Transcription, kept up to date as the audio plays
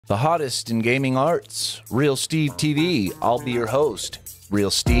The hottest in gaming arts. Real Steve TV. I'll be your host. Real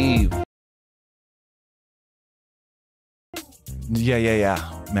Steve.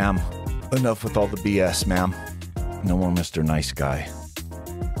 Yeah. Ma'am. Enough with all the BS, ma'am. No more Mr. Nice Guy.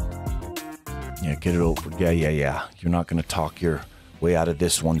 Yeah, get it over. Yeah. You're not gonna talk your way out of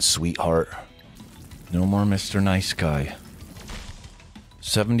this one, sweetheart. No more Mr. Nice Guy.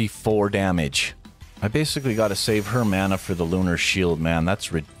 74 damage. I basically gotta save her mana for the lunar shield, man. That's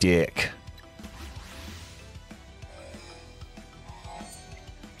ridic.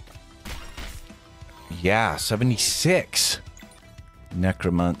 Yeah, 76.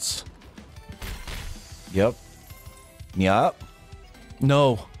 Necromonts. Yep.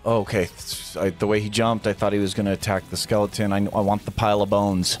 No. Oh, okay. The way he jumped, I thought he was gonna attack the skeleton. I want the pile of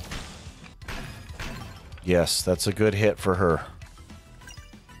bones. Yes, that's a good hit for her.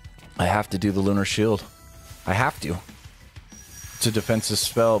 I have to do the lunar shield. I have to. It's a defensive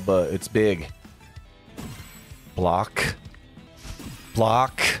spell, but it's big. Block.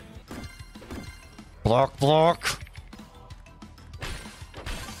 Block. Block.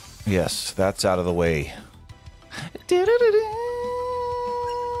 Yes, that's out of the way.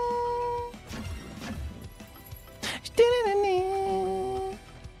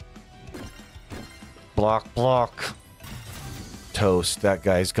 Block. Toast, that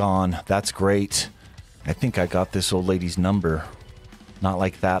guy's gone. That's great. I think I got this old lady's number. Not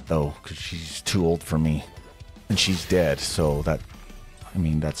like that, though, because she's too old for me. And she's dead, so that... I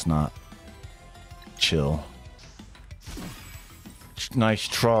mean, that's not... chill. Nice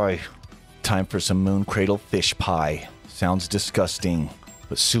try. Time for some moon cradle fish pie. Sounds disgusting,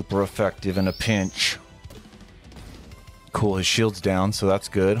 but super effective in a pinch. Cool, his shield's down, so that's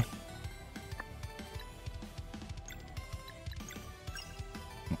good.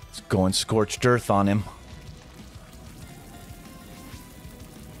 Let's go and scorched earth on him.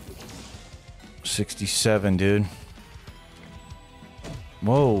 67, dude.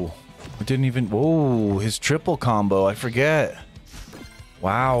 Whoa. I didn't even... Whoa, his triple combo, I forget.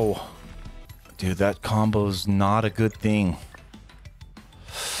 Wow. Dude, that combo's not a good thing.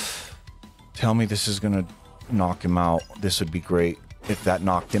 Tell me this is gonna knock him out. This would be great if that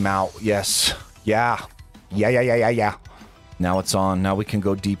knocked him out. Yes. Yeah. Now it's on. Now we can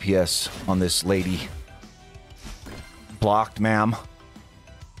go DPS on this lady. Blocked, ma'am.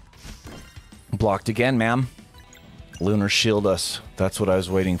 Blocked again, ma'am. Lunar shield us. That's what I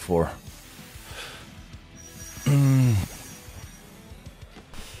was waiting for.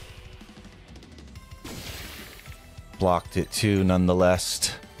 Blocked it too,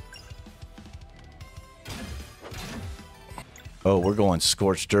 nonetheless. Oh, we're going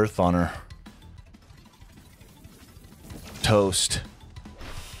scorched earth on her. Toast.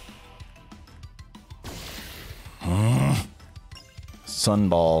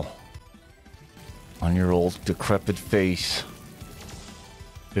 Sunball. On your old decrepit face.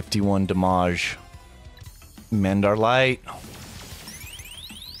 51 damage. Mend our light.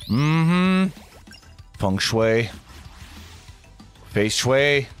 Feng shui. Face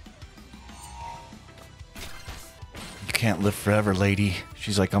shui. You can't live forever, lady.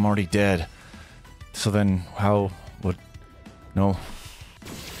 She's like, I'm already dead. So then, how would... No.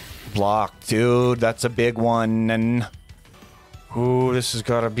 Block, dude. That's a big one. And... Ooh, this has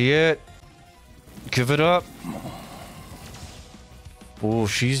gotta be it. Give it up. Ooh,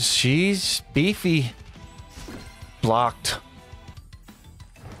 she's beefy. Blocked.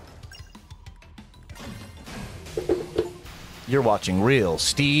 You're watching Real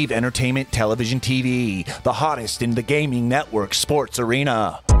Steve Entertainment Television TV, the hottest in the gaming network sports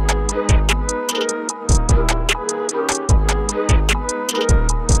arena.